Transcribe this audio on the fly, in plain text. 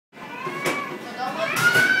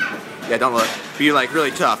Yeah, don't look. Be like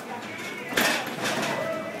really tough.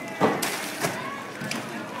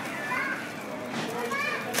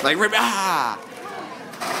 Like rip. Ah.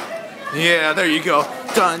 Yeah, there you go.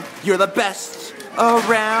 Done. You're the best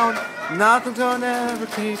around. Nothing's gonna ever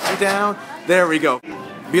keep you down. There we go.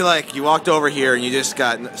 Be like you walked over here and you just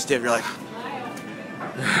got stiff. You're like,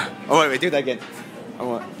 oh wait, do that again.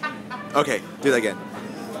 Okay, do that again.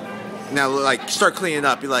 Now like start cleaning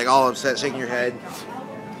up. Be like all upset, shaking your head.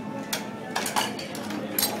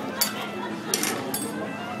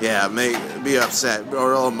 Yeah, be upset or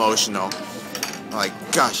real emotional. Like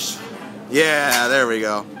gosh. Yeah, there we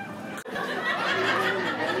go.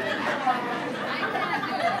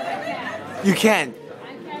 You can.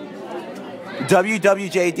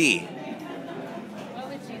 WWJD.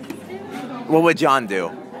 What would John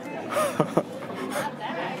do?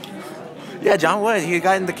 Yeah, John would. He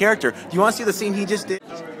got in the character. Do you want to see the scene he just did?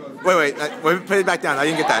 Wait, put it back down. I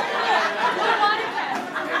didn't get that.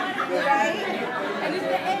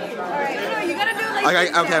 Okay,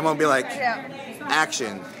 I'm gonna be like,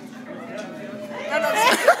 action.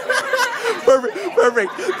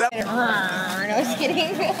 Perfect. No, just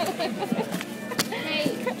kidding. Hey,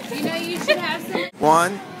 you know you should have some.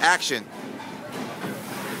 One, action.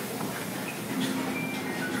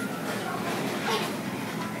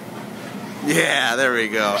 Yeah, there we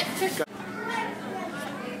go. You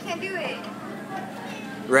can't do it.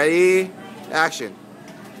 Ready, action.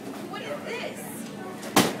 What is this?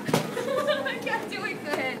 I can't do it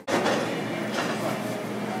good.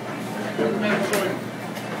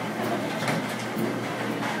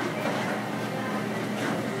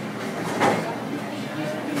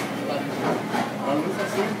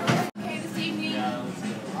 Okay, this evening.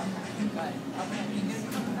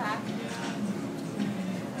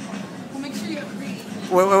 We'll make sure you agree.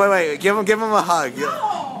 Wait. Give him a hug.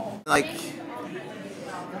 No! Like,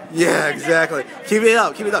 yeah, exactly. Keep it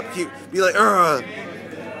up. Be like,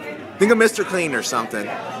 think of Mr. Clean or something.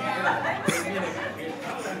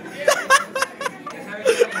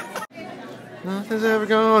 Nothing's ever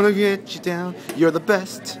gonna get you down. You're the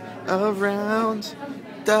best around.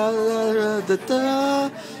 Da da da da da.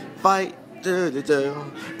 Fight. Do do do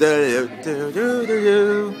do do do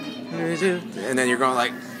do. And then you're going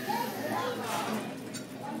like,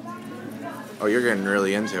 oh, you're getting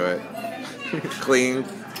really into it. Clean.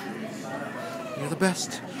 You're the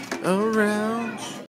best around.